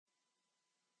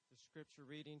scripture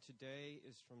reading today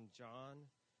is from John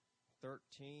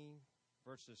 13,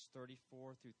 verses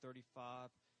 34 through 35.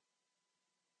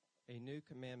 A new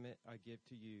commandment I give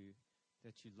to you,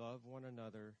 that you love one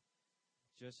another,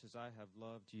 just as I have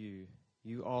loved you.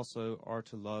 You also are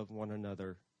to love one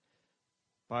another.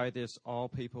 By this all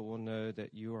people will know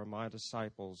that you are my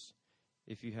disciples,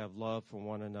 if you have love for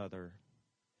one another.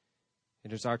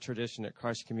 It is our tradition at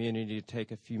Christ Community to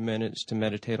take a few minutes to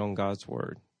meditate on God's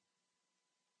Word.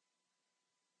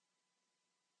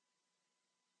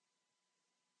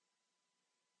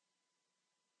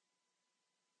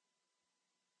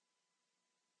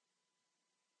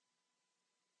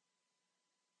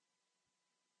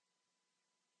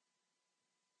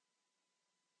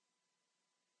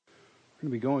 We're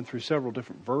going to be going through several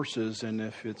different verses, and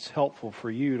if it's helpful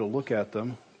for you to look at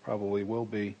them, probably will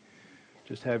be,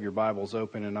 just have your Bibles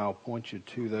open and I'll point you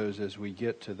to those as we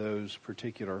get to those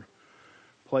particular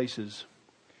places.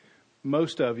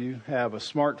 Most of you have a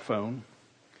smartphone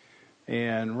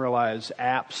and realize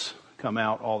apps come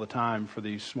out all the time for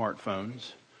these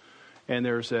smartphones. And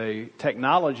there's a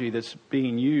technology that's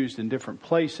being used in different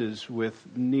places with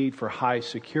need for high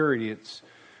security. It's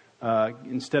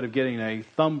instead of getting a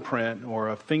thumbprint or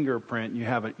a fingerprint,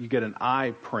 you get an eye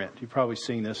print. You've probably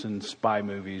seen this in spy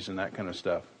movies and that kind of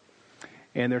stuff.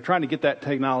 And they're trying to get that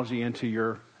technology into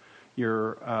your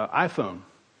iPhone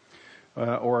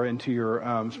or into your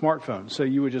smartphone. So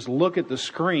you would just look at the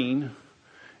screen,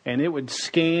 and it would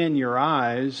scan your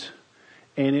eyes,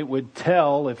 and it would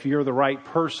tell if you're the right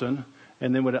person,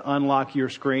 and then would unlock your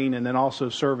screen, and then also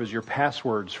serve as your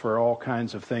passwords for all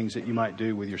kinds of things that you might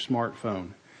do with your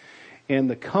smartphone. And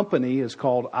the company is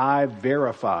called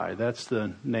iVerify. That's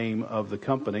the name of the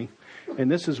company.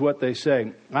 And this is what they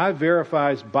say.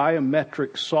 iVerify's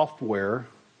biometric software.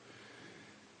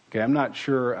 Okay, I'm not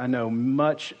sure I know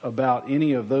much about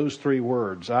any of those three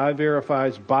words.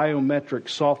 iVerify's biometric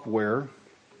software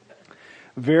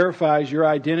verifies your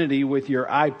identity with your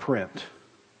eye print.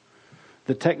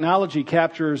 The technology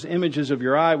captures images of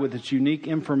your eye with its unique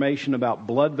information about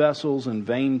blood vessels and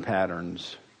vein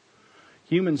patterns.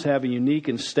 Humans have a unique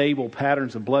and stable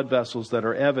patterns of blood vessels that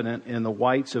are evident in the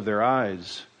whites of their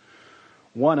eyes.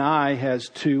 One eye has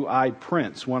two eye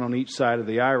prints, one on each side of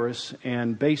the iris,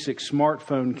 and basic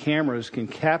smartphone cameras can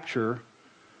capture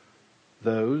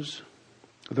those.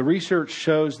 The research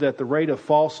shows that the rate of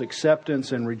false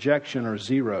acceptance and rejection are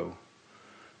zero,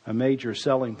 a major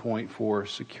selling point for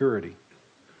security.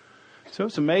 So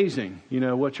it's amazing,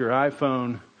 what your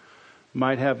iPhone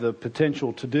might have the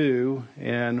potential to do,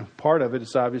 and part of it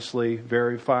is obviously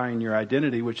verifying your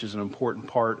identity, which is an important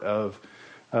part of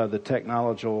the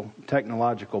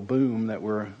technological boom that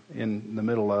we're in the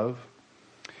middle of.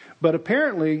 But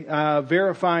apparently,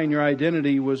 verifying your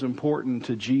identity was important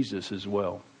to Jesus as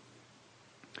well.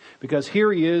 Because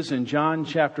here he is in John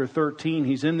chapter 13.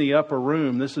 He's in the upper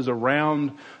room. This is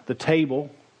around the table.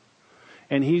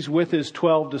 And he's with his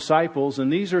 12 disciples.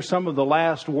 And these are some of the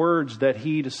last words that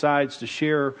he decides to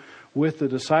share with the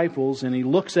disciples. And he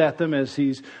looks at them as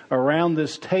he's around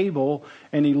this table.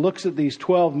 And he looks at these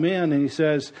 12 men and he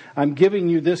says, I'm giving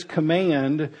you this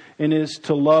command, and is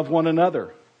to love one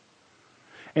another.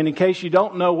 And in case you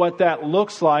don't know what that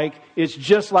looks like, it's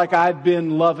just like I've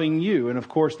been loving you. And of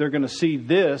course, they're going to see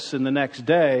this in the next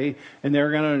day, and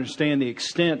they're going to understand the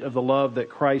extent of the love that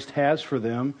Christ has for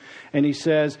them. And he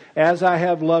says, as I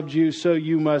have loved you, so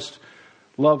you must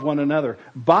love one another.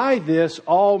 By this,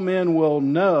 all men will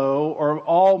know, or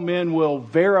all men will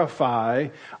verify,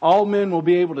 all men will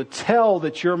be able to tell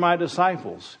that you're my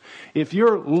disciples. If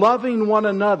you're loving one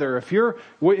another,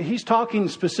 he's talking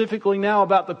specifically now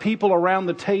about the people around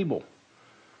the table.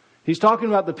 He's talking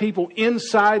about the people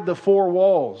inside the four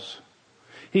walls.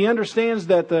 He understands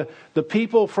that the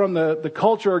people from the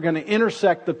culture are going to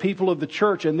intersect the people of the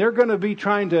church, and they're going to be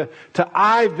trying to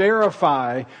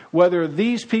verify whether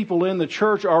these people in the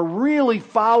church are really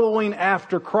following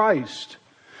after Christ.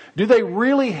 Do they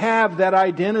really have that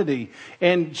identity?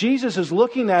 And Jesus is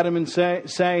looking at them and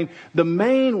saying, the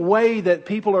main way that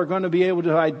people are going to be able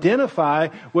to identify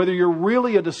whether you're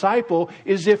really a disciple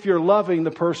is if you're loving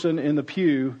the person in the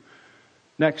pew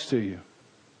next to you.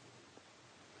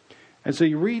 And so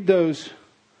you read those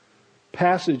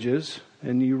passages,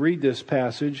 and you read this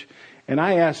passage, and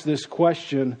I ask this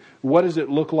question, what does it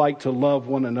look like to love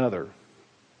one another?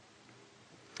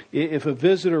 If a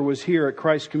visitor was here at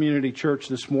Christ Community Church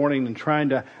this morning and trying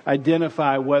to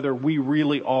identify whether we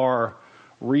really are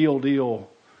real deal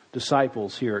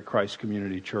disciples here at Christ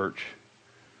Community Church,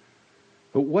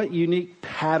 but what unique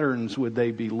patterns would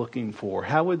they be looking for?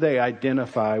 How would they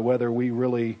identify whether we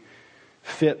really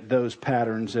fit those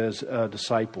patterns as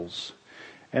disciples?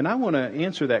 And I want to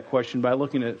answer that question by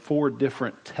looking at 4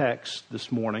 different texts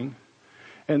this morning.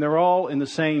 And they're all in the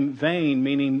same vein,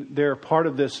 meaning they're part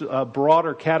of this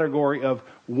broader category of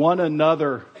one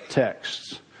another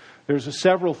texts. There's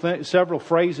several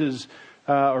phrases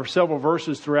or several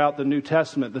verses throughout the New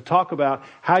Testament that talk about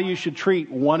how you should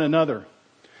treat one another.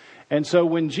 And so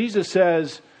when Jesus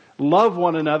says, love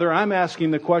one another, I'm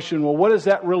asking the question, well, what does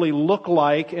that really look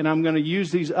like? And I'm going to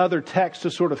use these other texts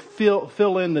to sort of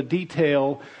fill in the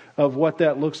detail of what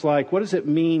that looks like. What does it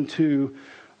mean to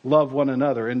love one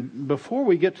another? And before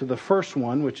we get to the first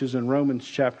one, which is in Romans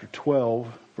chapter 12,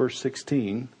 verse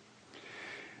 16,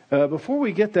 before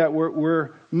we get that,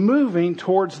 we're moving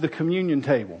towards the communion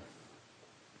table.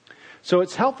 So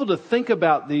it's helpful to think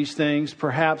about these things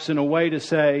perhaps in a way to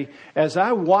say, as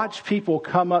I watch people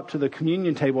come up to the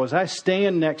communion table, as I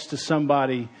stand next to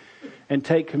somebody and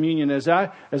take communion, as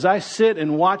I sit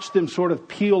and watch them sort of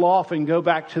peel off and go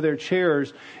back to their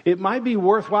chairs, it might be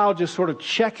worthwhile just sort of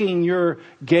checking your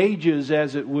gauges,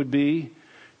 as it would be,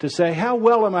 to say, how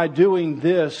well am I doing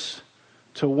this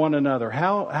to one another?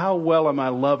 How well am I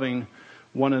loving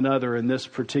one another in this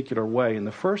particular way? In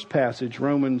the first passage,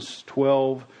 Romans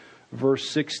 12, verse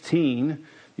 16,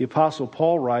 the Apostle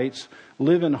Paul writes,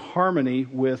 live in harmony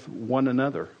with one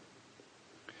another.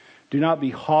 Do not be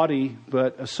haughty,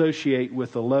 but associate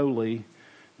with the lowly.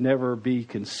 Never be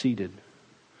conceited.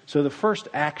 So the first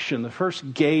action, the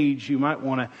first gauge you might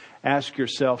want to ask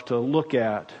yourself to look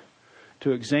at,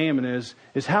 to examine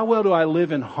is how well do I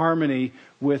live in harmony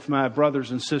with my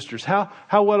brothers and sisters? How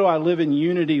well do I live in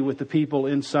unity with the people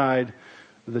inside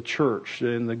the church?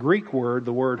 In the Greek word,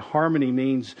 the word harmony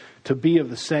means to be of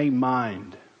the same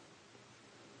mind.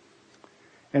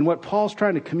 And what Paul's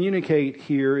trying to communicate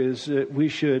here is that we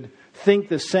should think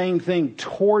the same thing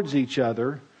towards each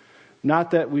other,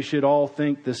 not that we should all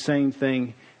think the same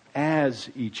thing as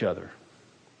each other.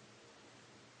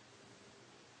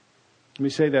 Let me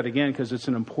say that again because it's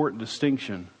an important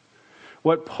distinction.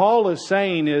 What Paul is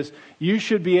saying is you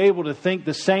should be able to think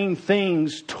the same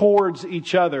things towards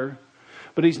each other,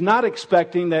 but he's not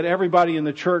expecting that everybody in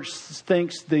the church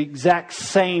thinks the exact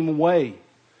same way.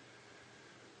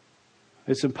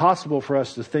 It's impossible for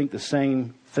us to think the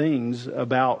same things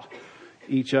about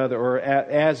each other or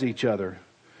as each other.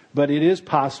 But it is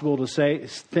possible to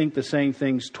think the same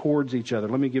things towards each other.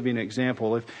 Let me give you an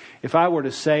example. If I were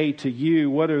to say to you,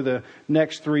 what are the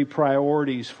next 3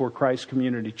 priorities for Christ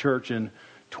Community Church in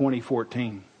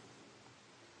 2014?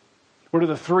 What are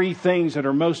the 3 things that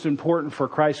are most important for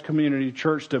Christ Community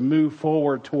Church to move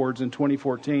forward towards in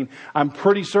 2014? I'm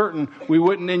pretty certain we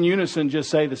wouldn't in unison just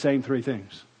say the same 3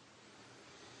 things.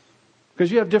 Because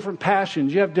you have different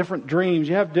passions, you have different dreams,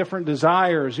 you have different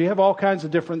desires, you have all kinds of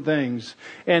different things.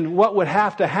 And what would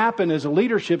have to happen as a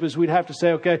leadership is we'd have to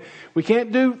say, okay, we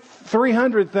can't do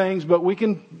 300 things, but we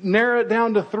can narrow it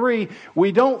down to 3.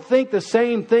 We don't think the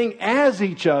same thing as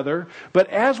each other, but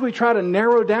as we try to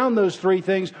narrow down those 3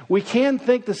 things, we can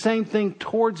think the same thing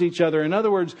towards each other. In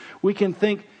other words, we can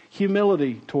think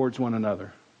humility towards one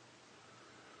another.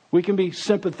 We can be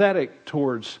sympathetic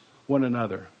towards one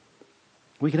another.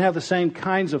 We can have the same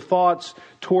kinds of thoughts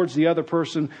towards the other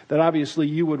person that obviously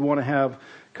you would want to have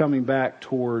coming back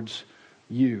towards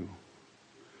you.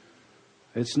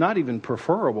 It's not even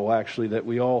preferable, actually, that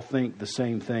we all think the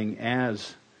same thing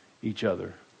as each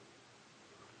other.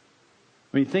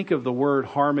 I mean, think of the word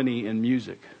harmony in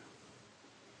music.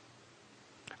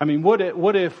 I mean, what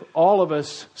if all of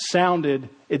us sounded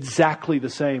exactly the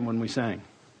same when we sang?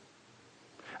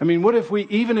 I mean, what if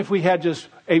even if we had just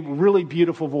a really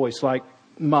beautiful voice like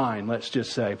mine, let's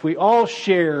just say. If we all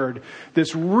shared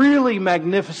this really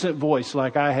magnificent voice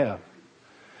like I have.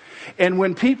 And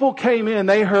when people came in,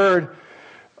 they heard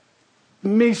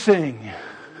me sing.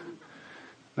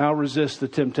 I'll resist the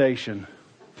temptation.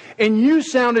 And you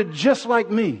sounded just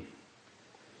like me.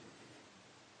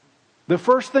 The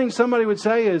first thing somebody would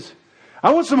say is,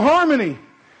 I want some harmony.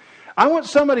 I want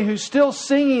somebody who's still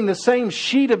singing the same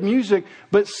sheet of music,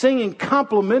 but singing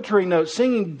complementary notes,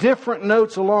 singing different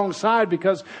notes alongside,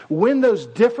 because when those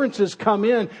differences come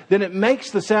in, then it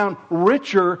makes the sound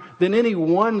richer than any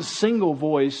one single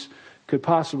voice could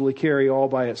possibly carry all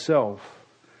by itself.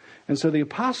 And so the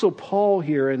Apostle Paul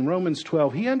here in Romans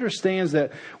 12, he understands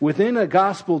that within a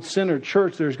gospel-centered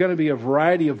church, there's going to be a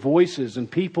variety of voices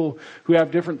and people who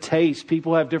have different tastes,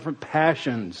 people have different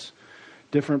passions,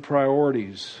 different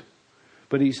priorities.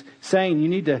 But he's saying you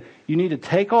need to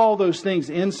take all those things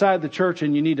inside the church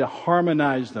and you need to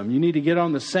harmonize them. You need to get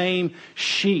on the same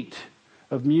sheet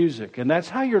of music. And that's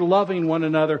how you're loving one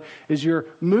another, is you're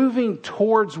moving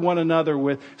towards one another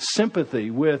with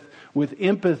sympathy, with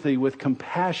empathy, with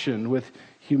compassion, with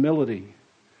humility.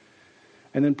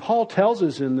 And then Paul tells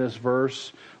us in this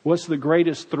verse what's the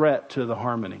greatest threat to the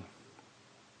harmony.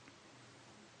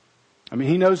 I mean,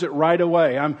 he knows it right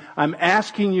away. I'm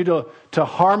asking you to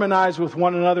harmonize with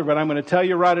one another, but I'm going to tell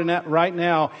you right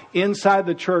now, inside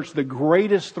the church, the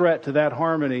greatest threat to that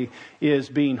harmony is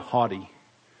being haughty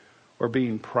or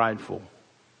being prideful.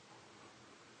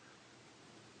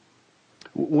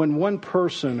 When one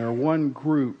person or one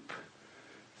group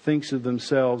thinks of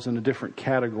themselves in a different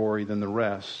category than the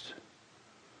rest,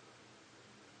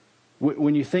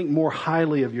 when you think more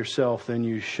highly of yourself than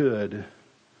you should,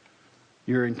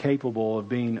 you're incapable of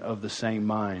being of the same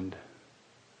mind.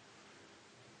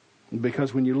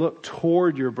 Because when you look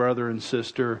toward your brother and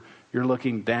sister, you're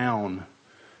looking down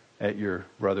at your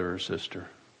brother or sister.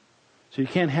 So you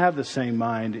can't have the same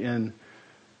mind in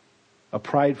a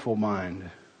prideful mind.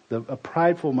 A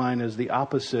prideful mind is the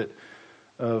opposite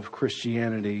of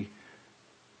Christianity.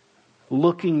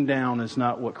 Looking down is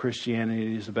not what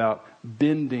Christianity is about.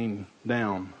 Bending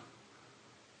down.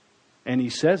 And he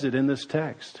says it in this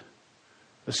text.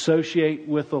 Associate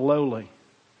with the lowly.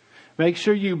 Make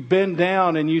sure you bend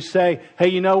down and you say, hey,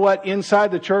 you know what?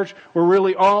 Inside the church, we're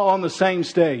really all on the same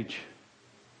stage.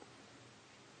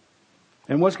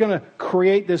 And what's going to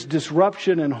create this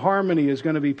disruption and harmony is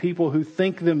going to be people who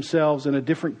think themselves in a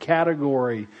different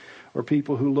category or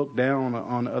people who look down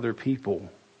on other people.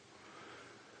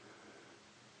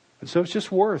 And so it's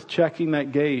just worth checking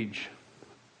that gauge.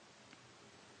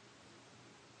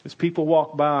 As people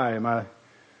walk by,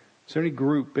 is there any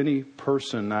group, any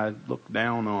person I look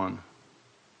down on?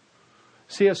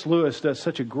 C.S. Lewis does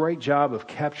such a great job of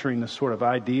capturing this sort of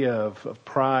idea of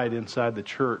pride inside the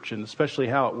church, and especially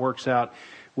how it works out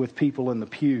with people in the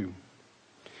pew.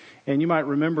 And you might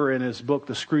remember in his book,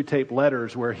 The Screwtape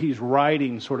Letters, where he's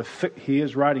writing he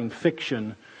is writing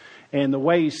fiction. And the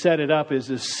way he set it up is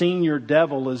this senior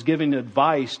devil is giving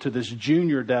advice to this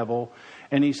junior devil.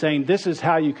 And he's saying, this is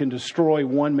how you can destroy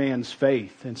one man's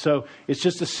faith. And so it's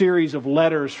just a series of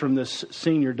letters from this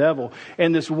senior devil.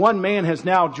 And this one man has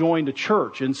now joined a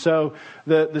church. And so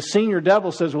the senior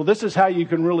devil says, well, this is how you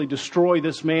can really destroy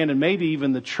this man and maybe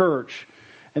even the church.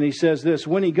 And he says this,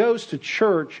 when he goes to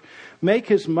church, make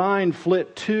his mind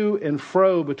flit to and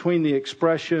fro between the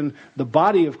expression, the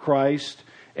body of Christ,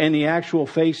 and the actual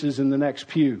faces in the next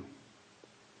pew.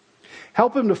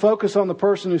 Help him to focus on the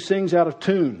person who sings out of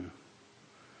tune,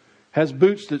 has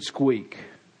boots that squeak,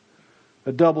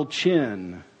 a double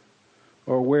chin,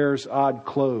 or wears odd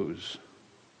clothes.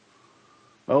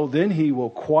 Oh, then he will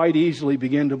quite easily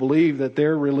begin to believe that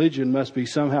their religion must be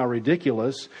somehow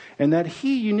ridiculous and that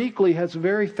he uniquely has a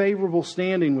very favorable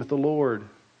standing with the Lord.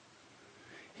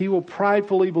 He will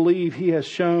pridefully believe he has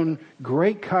shown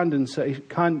great condensation,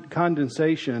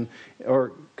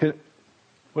 or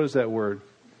what is that word?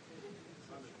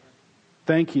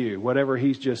 Thank you, whatever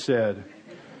he's just said.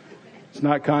 It's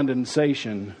not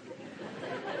condensation.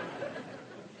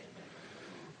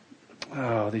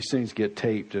 Oh, these things get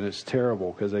taped and it's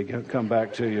terrible because they come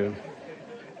back to you.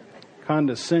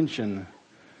 Condescension.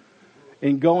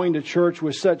 In going to church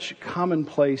with such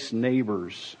commonplace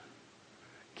neighbors.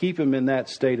 Keep them in that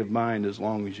state of mind as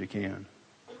long as you can.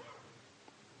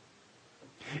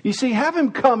 You see, have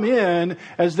him come in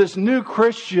as this new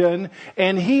Christian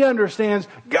and he understands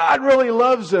God really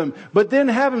loves him. But then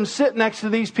have him sit next to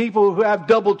these people who have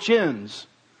double chins,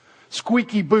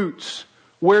 squeaky boots,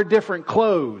 wear different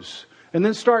clothes. And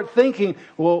then start thinking,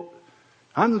 well,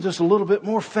 I'm just a little bit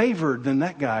more favored than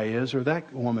that guy is or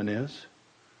that woman is.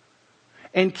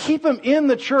 And keep them in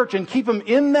the church and keep them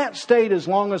in that state as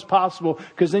long as possible,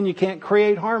 because then you can't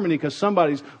create harmony because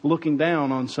somebody's looking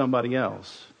down on somebody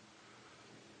else.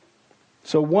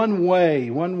 So one way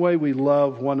we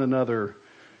love one another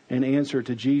in answer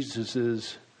to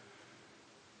Jesus'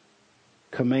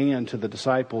 command to the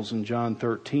disciples in John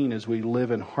 13 is we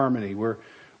live in harmony. We're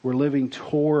living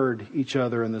toward each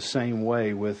other in the same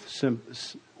way with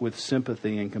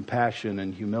sympathy and compassion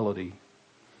and humility.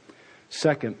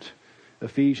 Second,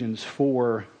 Ephesians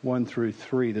 4, 1 through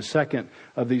 3. The second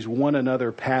of these one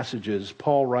another passages,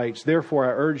 Paul writes, therefore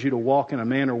I urge you to walk in a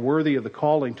manner worthy of the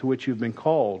calling to which you've been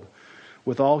called,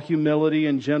 with all humility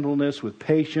and gentleness, with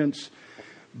patience,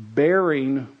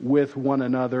 bearing with one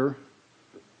another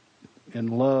in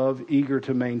love, eager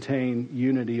to maintain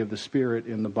unity of the Spirit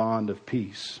in the bond of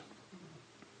peace.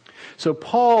 So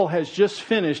Paul has just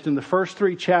finished in the first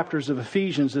 3 chapters of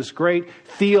Ephesians this great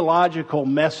theological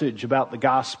message about the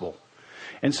gospel.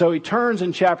 And so he turns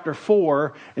in chapter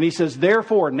 4 and he says,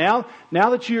 therefore, now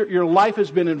that your life has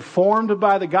been informed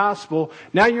by the gospel,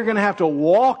 now you're going to have to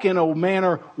walk in a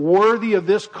manner worthy of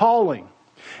this calling.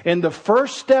 And the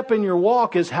first step in your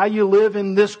walk is how you live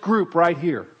in this group right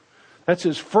here. That's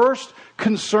his first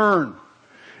concern.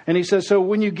 And he says, so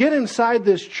when you get inside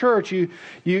this church, you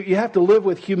have to live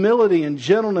with humility and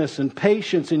gentleness and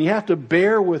patience, and you have to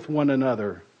bear with one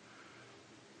another.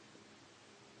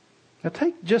 Now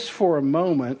take just for a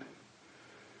moment,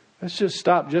 let's just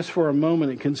stop just for a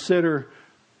moment and consider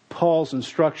Paul's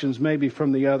instructions maybe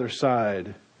from the other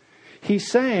side.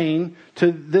 He's saying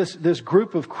to this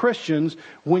group of Christians,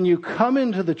 when you come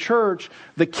into the church,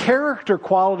 the character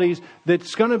qualities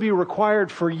that's going to be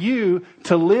required for you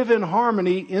to live in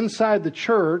harmony inside the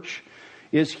church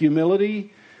is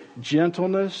humility,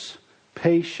 gentleness,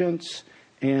 patience,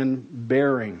 and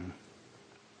bearing.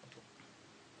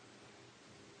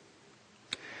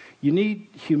 You need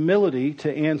humility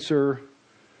to answer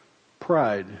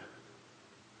pride.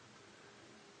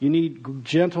 You need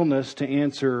gentleness to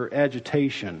answer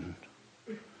agitation.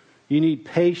 You need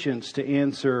patience to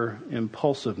answer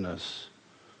impulsiveness.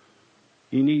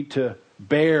 You need to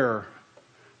bear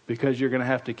because you're going to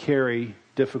have to carry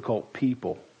difficult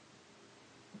people.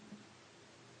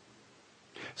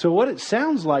 So what it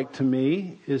sounds like to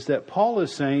me is that Paul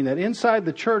is saying that inside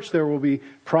the church there will be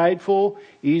prideful,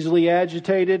 easily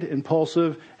agitated,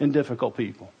 impulsive, and difficult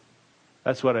people.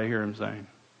 That's what I hear him saying.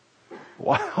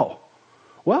 Wow.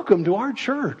 Welcome to our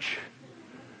church.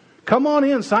 Come on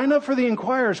in, sign up for the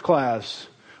Inquirers class.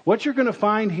 What you're going to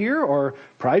find here are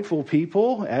prideful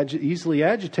people, easily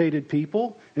agitated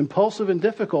people, impulsive and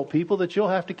difficult people that you'll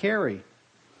have to carry.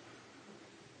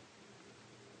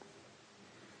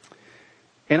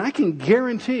 And I can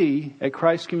guarantee at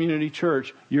Christ Community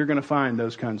Church, you're going to find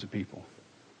those kinds of people.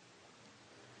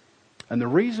 And the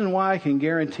reason why I can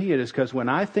guarantee it is because when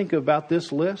I think about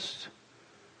this list,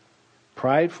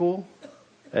 prideful,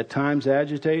 at times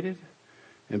agitated,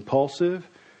 impulsive,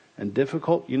 and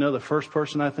difficult, you know the first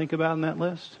person I think about in that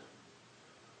list?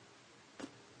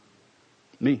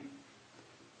 Me.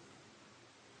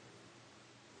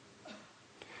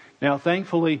 Now,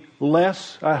 thankfully,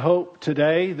 less, I hope,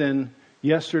 today than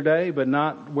yesterday, but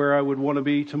not where I would want to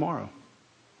be tomorrow.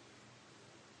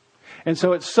 And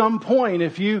so at some point,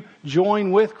 if you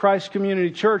join with Christ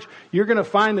Community Church, you're going to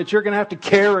find that you're going to have to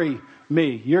carry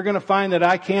me. You're going to find that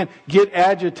I can't get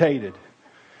agitated.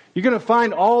 You're going to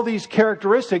find all these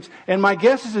characteristics. And my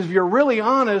guess is if you're really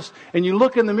honest and you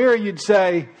look in the mirror, you'd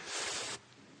say,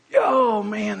 oh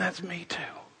man, that's me too.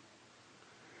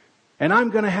 And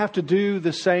I'm going to have to do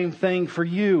the same thing for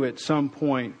you at some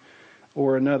point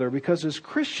or another. Because as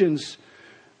Christians,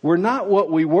 we're not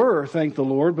what we were, thank the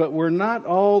Lord, but we're not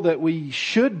all that we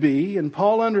should be. And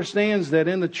Paul understands that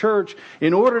in the church,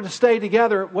 in order to stay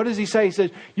together, what does he say? He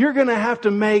says, you're going to have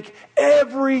to make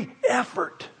every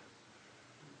effort.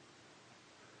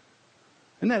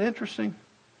 Isn't that interesting?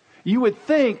 You would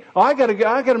think, I got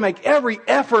to make every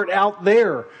effort out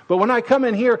there. But when I come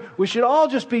in here, we should all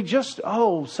just be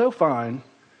so fine.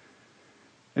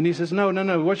 And he says, no.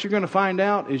 What you're going to find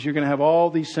out is you're going to have all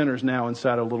these sinners now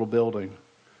inside a little building.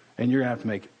 And you're going to have to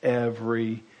make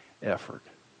every effort.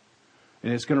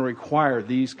 And it's going to require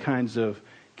these kinds of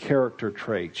character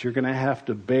traits. You're going to have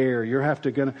to bear. You're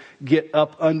going to get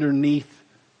up underneath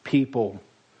people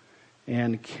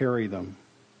and carry them.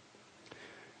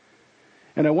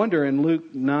 And I wonder in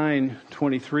Luke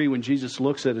 9:23, when Jesus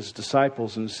looks at his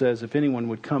disciples and says, if anyone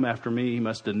would come after me, he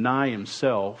must deny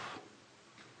himself.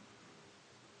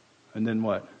 And then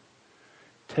what?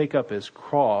 Take up his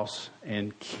cross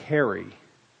and carry.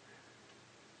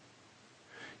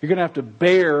 You're going to have to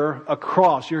bear a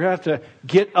cross. You're going to have to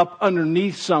get up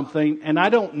underneath something. And I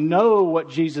don't know what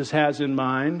Jesus has in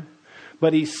mind,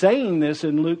 but he's saying this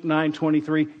in Luke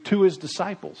 9:23 to his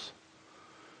disciples.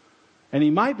 And he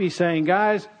might be saying,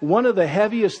 guys, one of the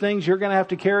heaviest things you're going to have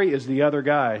to carry is the other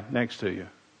guy next to you.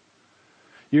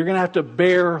 You're going to have to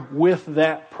bear with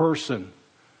that person.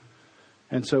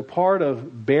 And so part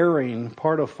of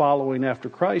following after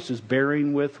Christ is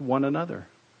bearing with one another.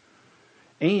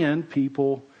 And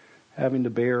people having to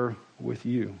bear with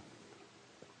you.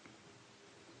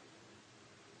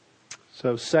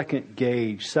 So second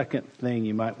thing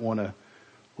you might want to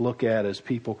look at as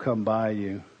people come by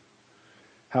you.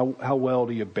 How well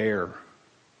do you bear?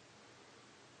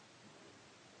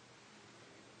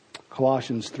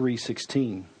 Colossians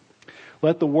 3:16.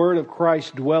 Let the word of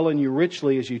Christ dwell in you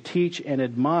richly as you teach and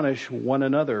admonish one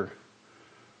another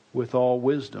with all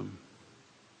wisdom.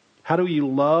 How do you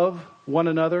love one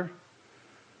another?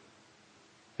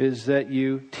 Is that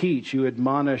you teach, you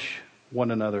admonish one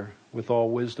another with all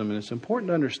wisdom. And it's important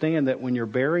to understand that when you're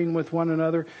bearing with one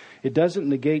another, it doesn't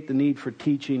negate the need for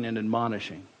teaching and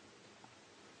admonishing.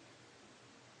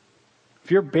 If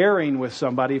If you're bearing with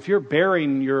somebody, if you're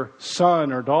bearing your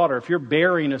son or daughter, if you're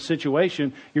bearing a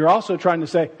situation, you're also trying to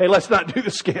say, hey, let's not do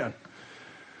this again.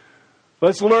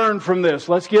 Let's learn from this.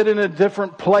 Let's get in a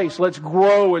different place. Let's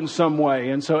grow in some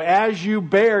way. And so as you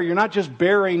bear, you're not just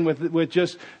bearing with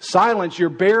just silence. You're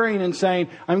bearing and saying,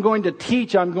 I'm going to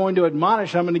teach. I'm going to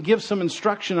admonish. I'm going to give some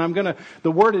instruction.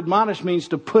 The word admonish means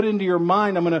to put into your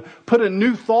mind. I'm going to put a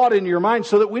new thought into your mind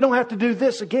so that we don't have to do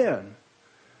this again.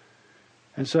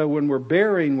 And so when we're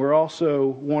bearing, we also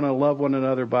want to love one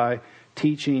another by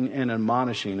teaching and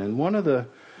admonishing. And one of the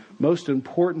most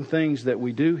important things that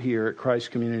we do here at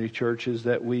Christ Community Church is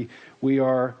that we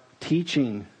are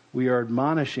teaching, we are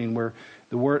admonishing. We're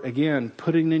the word again,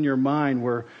 putting in your mind.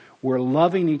 We're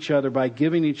loving each other by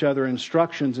giving each other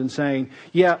instructions and saying,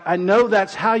 "Yeah, I know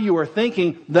that's how you are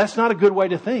thinking. That's not a good way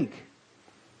to think.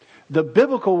 The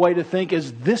biblical way to think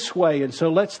is this way, and so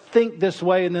let's think this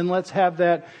way, and then let's have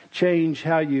that change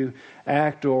how you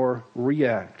act or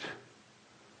react."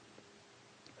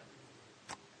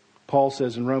 Paul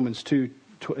says in Romans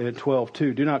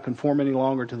 2:12, do not conform any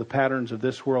longer to the patterns of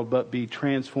this world, but be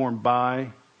transformed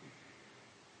by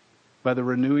the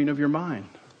renewing of your mind.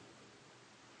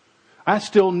 I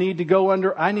need to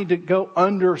go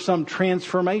under some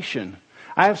transformation.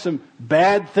 I have some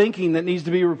bad thinking that needs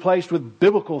to be replaced with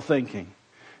biblical thinking.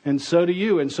 And so do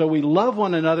you. And so we love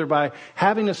one another by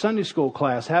having a Sunday school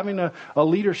class, having a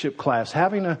leadership class,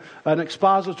 having an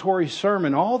expository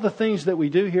sermon, all the things that we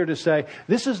do here to say,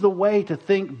 this is the way to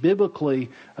think biblically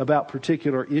about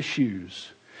particular issues.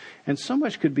 And so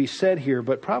much could be said here,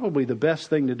 but probably the best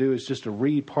thing to do is just to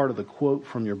read part of the quote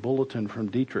from your bulletin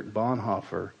from Dietrich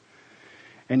Bonhoeffer.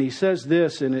 And he says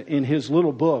this in his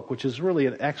little book, which is really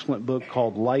an excellent book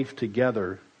called Life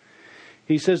Together.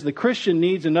 He says, the Christian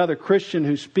needs another Christian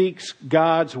who speaks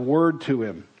God's word to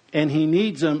him. And he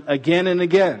needs them again and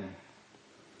again.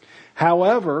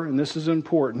 However, and this is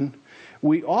important,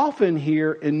 we often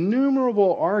hear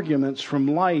innumerable arguments from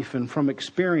life and from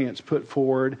experience put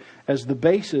forward as the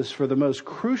basis for the most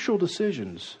crucial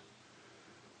decisions.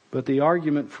 But the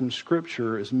argument from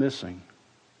Scripture is missing.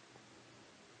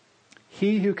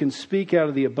 He who can speak out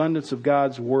of the abundance of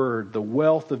God's word, the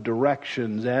wealth of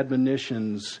directions,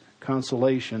 admonitions,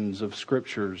 consolations of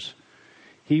Scriptures,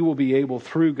 he will be able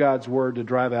through God's word to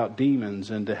drive out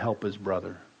demons and to help his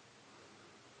brother.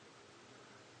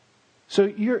 So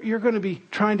you're going to be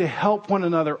trying to help one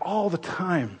another all the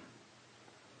time.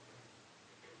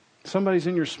 Somebody's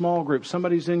in your small group.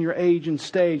 Somebody's in your age and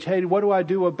stage. Hey, what do I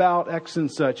do about X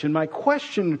and such? And my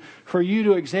question for you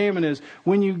to examine is,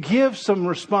 when you give some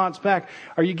response back,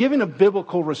 are you giving a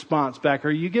biblical response back?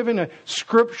 Are you giving a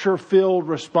Scripture-filled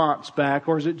response back?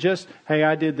 Or is it just, hey,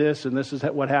 I did this and this is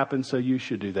what happened, so you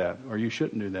should do that, or you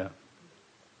shouldn't do that?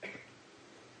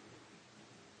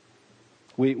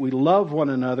 We love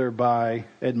one another by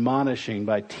admonishing,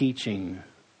 by teaching.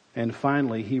 And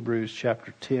finally, Hebrews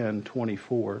chapter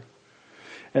 10:24.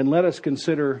 And let us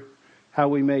consider how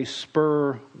we may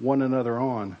spur one another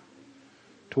on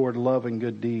toward love and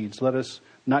good deeds. Let us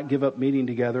not give up meeting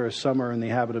together as some are in the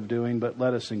habit of doing, but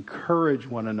let us encourage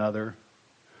one another.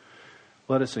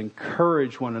 Let us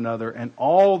encourage one another, and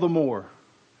all the more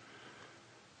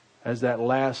as that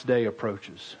last day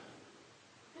approaches.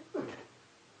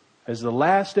 As the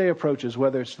last day approaches,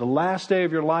 whether it's the last day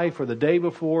of your life or the day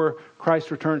before Christ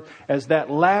returns, as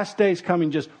that last day is coming,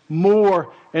 just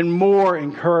more and more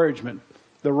encouragement.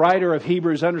 The writer of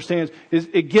Hebrews understands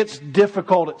it gets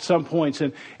difficult at some points.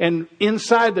 And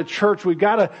inside the church, we've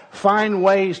got to find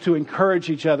ways to encourage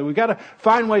each other. We've got to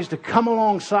find ways to come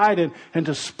alongside and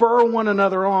to spur one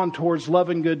another on towards love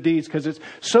and good deeds, because it's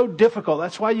so difficult.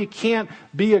 That's why you can't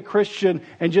be a Christian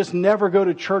and just never go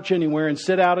to church anywhere and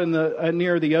sit out in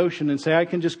near the ocean and say, I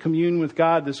can just commune with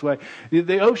God this way.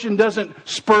 The ocean doesn't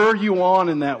spur you on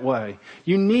in that way.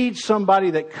 You need somebody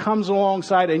that comes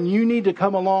alongside, and you need to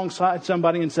come alongside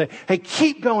somebody and say, hey,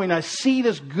 keep going. I see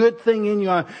this good thing in you.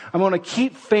 I'm going to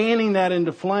keep fanning that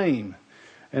into flame.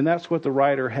 And that's what the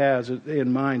writer has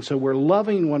in mind. So we're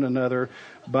loving one another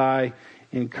by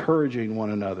encouraging one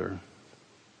another.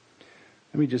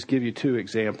 Let me just give you two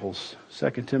examples. 2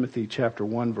 Timothy chapter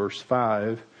 1, verse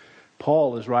 5.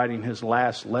 Paul is writing his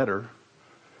last letter,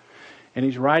 and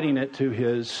he's writing it to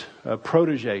his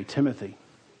protege, Timothy.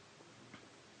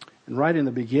 And right in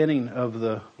the beginning of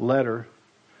the letter,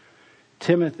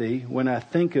 Timothy, when I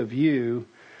think of you,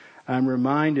 I'm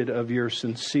reminded of your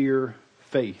sincere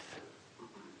faith.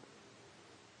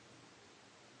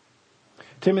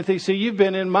 Timothy, see, you've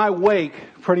been in my wake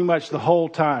pretty much the whole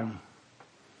time.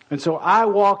 And so I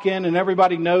walk in and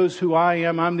everybody knows who I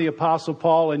am. I'm the Apostle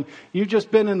Paul, and you've just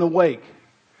been in the wake.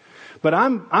 But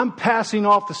I'm passing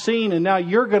off the scene, and now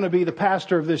you're going to be the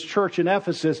pastor of this church in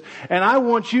Ephesus. And I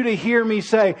want you to hear me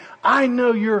say, I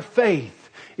know your faith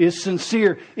is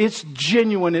sincere. It's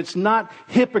genuine. It's not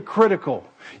hypocritical.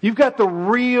 You've got the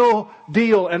real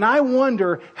deal. And I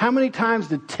wonder how many times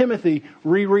did Timothy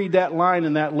reread that line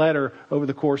in that letter over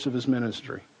the course of his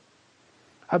ministry?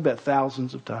 I bet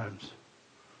thousands of times.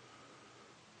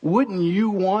 Wouldn't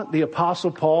you want the Apostle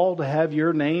Paul to have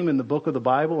your name in the book of the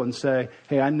Bible and say,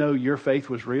 hey, I know your faith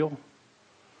was real?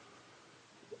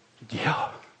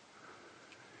 Yeah.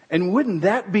 And wouldn't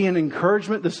that be an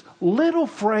encouragement? This little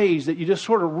phrase that you just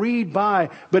sort of read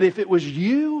by, but if it was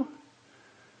you,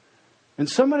 and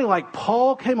somebody like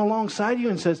Paul came alongside you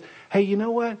and says, hey, you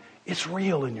know what? It's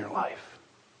real in your life.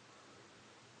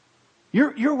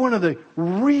 You're one of the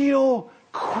real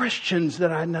Christians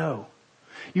that I know.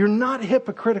 You're not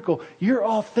hypocritical. You're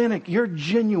authentic. You're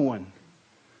genuine.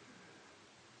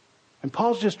 And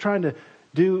Paul's just trying to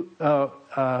do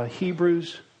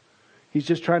Hebrews. He's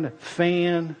just trying to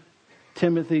fan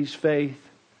Timothy's faith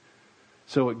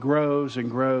so it grows and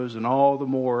grows, and all the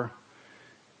more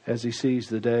as he sees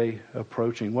the day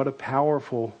approaching. What a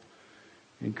powerful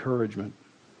encouragement.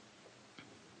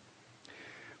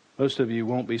 Most of you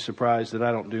won't be surprised that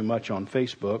I don't do much on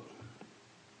Facebook.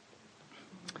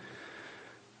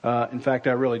 In fact,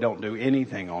 I really don't do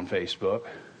anything on Facebook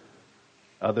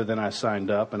other than I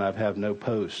signed up, and I've had no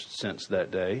posts since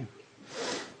that day.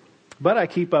 But I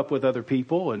keep up with other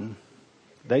people, and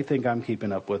they think I'm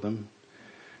keeping up with them.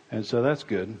 And so that's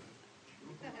good.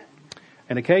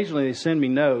 And occasionally they send me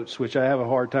notes, which I have a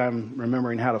hard time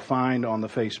remembering how to find on the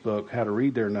Facebook, how to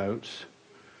read their notes.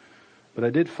 But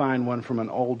I did find one from an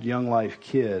old Young Life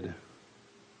kid.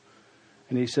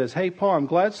 And he says, hey, Paul,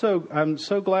 I'm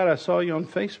so glad I saw you on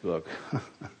Facebook.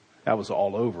 I was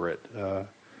all over it.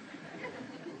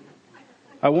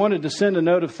 I wanted to send a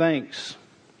note of thanks.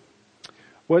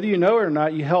 Whether you know it or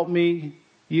not, you helped lead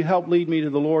me to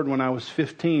the Lord when I was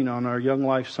 15 on our Young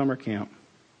Life summer camp.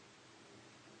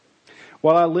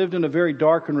 While I lived in a very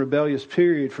dark and rebellious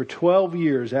period for 12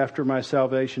 years after my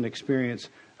salvation experience,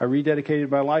 I rededicated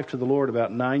my life to the Lord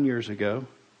about 9 years ago.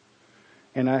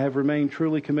 And I have remained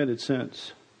truly committed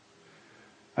since.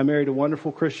 I married a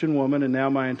wonderful Christian woman, and now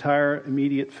my entire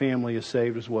immediate family is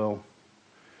saved as well.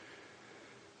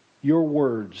 Your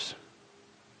words,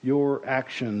 your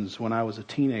actions when I was a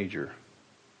teenager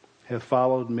have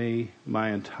followed me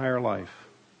my entire life.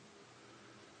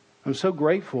 I'm so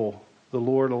grateful the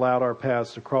Lord allowed our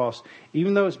paths to cross.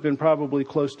 Even though it's been probably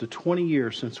close to 20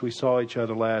 years since we saw each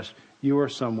other last, you are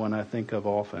someone I think of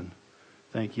often.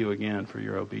 Thank you again for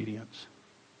your obedience.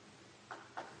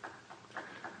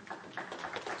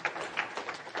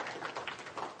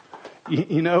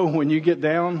 You know, when you get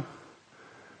down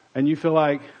and you feel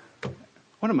like,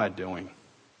 what am I doing?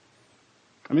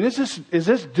 I mean, is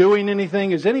this doing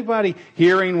anything? Is anybody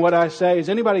hearing what I say? Is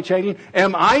anybody changing?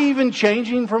 Am I even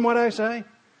changing from what I say?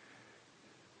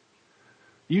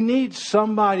 You need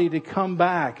somebody to come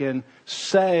back and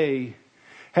say,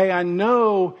 hey, I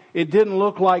know it didn't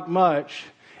look like much,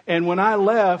 and when I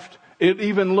left, it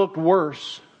even looked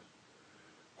worse.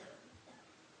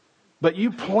 But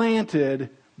you planted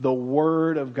the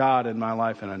Word of God in my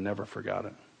life, and I never forgot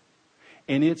it.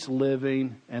 And it's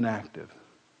living and active.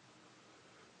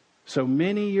 So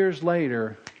many years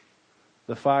later,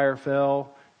 the fire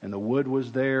fell and the wood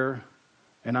was there,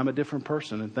 and I'm a different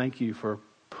person, and thank you for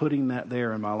putting that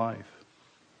there in my life.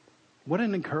 What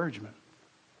an encouragement.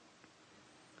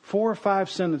 4 or 5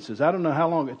 sentences. I don't know how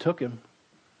long it took him,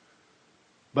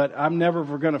 but I'm never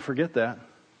going to forget that.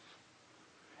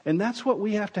 And that's what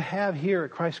we have to have here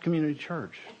at Christ Community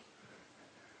Church.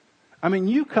 I mean,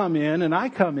 you come in and I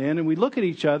come in and we look at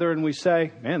each other and we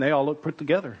say, man, they all look put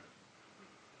together.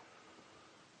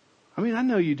 I mean, I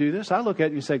know you do this. I look at it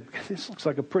and you say, this looks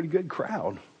like a pretty good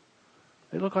crowd.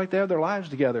 They look like they have their lives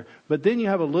together. But then you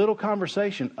have a little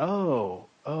conversation. Oh,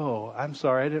 I'm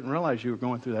sorry. I didn't realize you were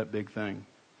going through that big thing.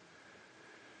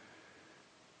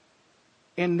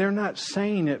 And they're not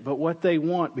saying it, but what they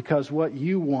want, because what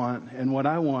you want and what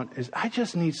I want is, I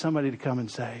just need somebody to come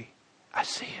and say, I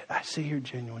see it. I see you're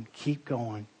genuine. Keep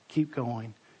going. Keep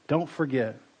going. Don't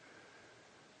forget.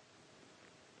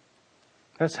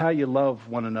 That's how you love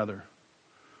one another.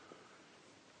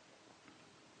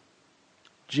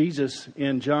 Jesus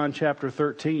in John chapter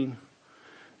 13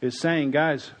 is saying,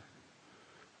 guys,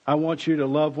 I want you to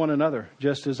love one another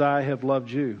just as I have loved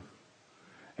you.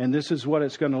 And this is what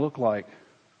it's going to look like.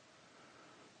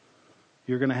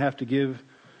 You're going to have to give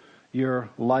your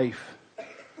life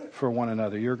for one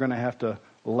another. You're going to have to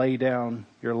lay down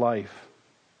your life.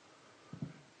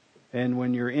 And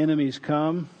when your enemies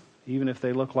come even if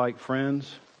they look like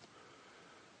friends,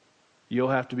 you'll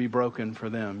have to be broken for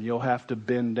them. You'll have to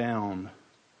bend down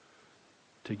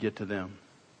to get to them.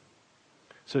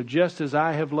 So just as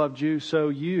I have loved you, so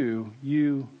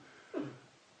you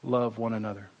love one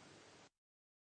another.